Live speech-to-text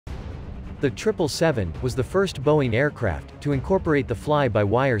The 777 was the first Boeing aircraft to incorporate the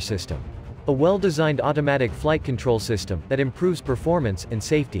fly-by-wire system. A well-designed automatic flight control system that improves performance and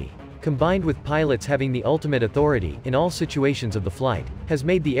safety, combined with pilots having the ultimate authority in all situations of the flight, has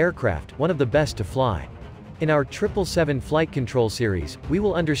made the aircraft one of the best to fly. In our 777 flight control series, we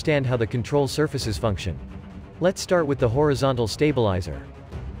will understand how the control surfaces function. Let's start with the horizontal stabilizer.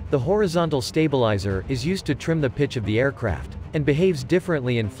 The horizontal stabilizer is used to trim the pitch of the aircraft, and behaves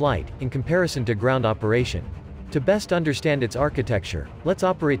differently in flight, in comparison to ground operation. To best understand its architecture, let's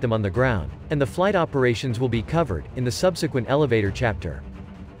operate them on the ground, and the flight operations will be covered in the subsequent elevator chapter.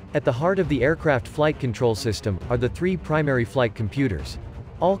 At the heart of the aircraft flight control system are the three primary flight computers.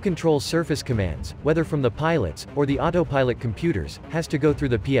 All control surface commands, whether from the pilots or the autopilot computers, has to go through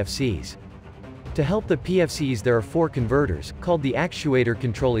the PFCs. To help the PFCs there are four converters, called the actuator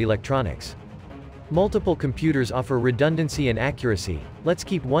control electronics. Multiple computers offer redundancy and accuracy. Let's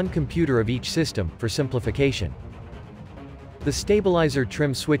keep one computer of each system, for simplification. The stabilizer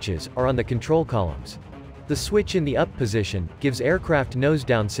trim switches are on the control columns. The switch in the up position gives aircraft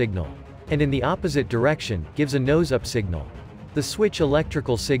nose-down signal, and in the opposite direction gives a nose-up signal. The switch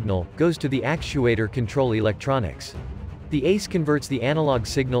electrical signal goes to the actuator control electronics. The ACE converts the analog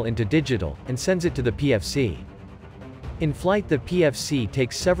signal into digital, and sends it to the PFC. In flight, the PFC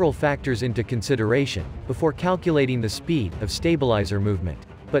takes several factors into consideration, before calculating the speed of stabilizer movement.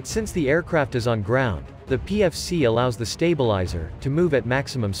 But since the aircraft is on ground, the PFC allows the stabilizer to move at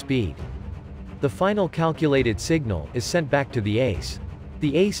maximum speed. The final calculated signal is sent back to the ACE.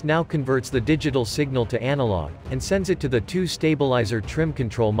 The ACE now converts the digital signal to analog, and sends it to the two stabilizer trim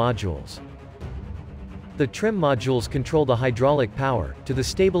control modules. The trim modules control the hydraulic power to the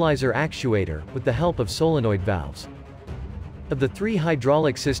stabilizer actuator with the help of solenoid valves. Of the three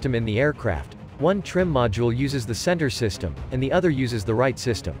hydraulic system in the aircraft, one trim module uses the center system, and the other uses the right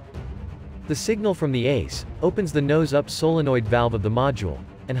system. The signal from the ACE opens the nose-up solenoid valve of the module,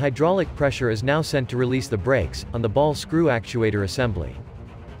 and hydraulic pressure is now sent to release the brakes on the ball screw actuator assembly.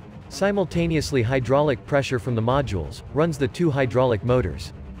 Simultaneously, hydraulic pressure from the modules runs the two hydraulic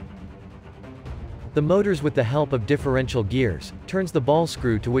motors. The motors, with the help of differential gears, turns the ball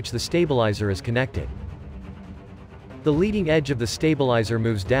screw to which the stabilizer is connected. The leading edge of the stabilizer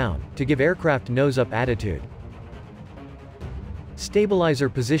moves down, to give aircraft nose-up attitude. Stabilizer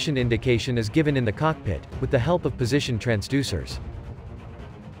position indication is given in the cockpit, with the help of position transducers.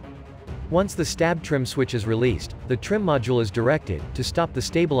 Once the stab trim switch is released, the trim module is directed to stop the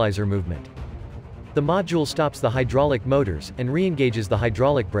stabilizer movement. The module stops the hydraulic motors, and re-engages the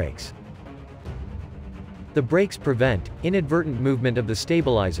hydraulic brakes. The brakes prevent inadvertent movement of the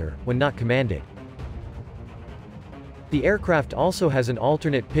stabilizer when not commanded. The aircraft also has an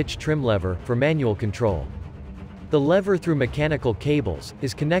alternate pitch trim lever for manual control. The lever, through mechanical cables,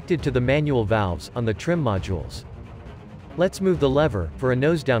 is connected to the manual valves on the trim modules. Let's move the lever for a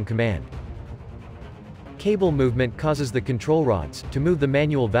nose-down command. Cable movement causes the control rods to move the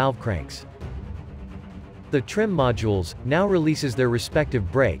manual valve cranks. The trim modules now releases their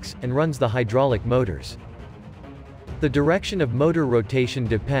respective brakes and runs the hydraulic motors. The direction of motor rotation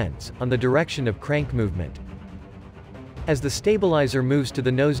depends on the direction of crank movement. As the stabilizer moves to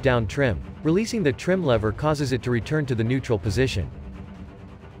the nose-down trim, releasing the trim lever causes it to return to the neutral position.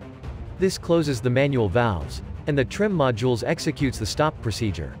 This closes the manual valves, and the trim modules executes the stop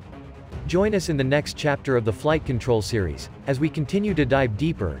procedure. Join us in the next chapter of the flight control series, as we continue to dive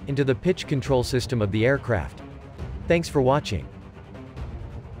deeper into the pitch control system of the aircraft. Thanks for watching.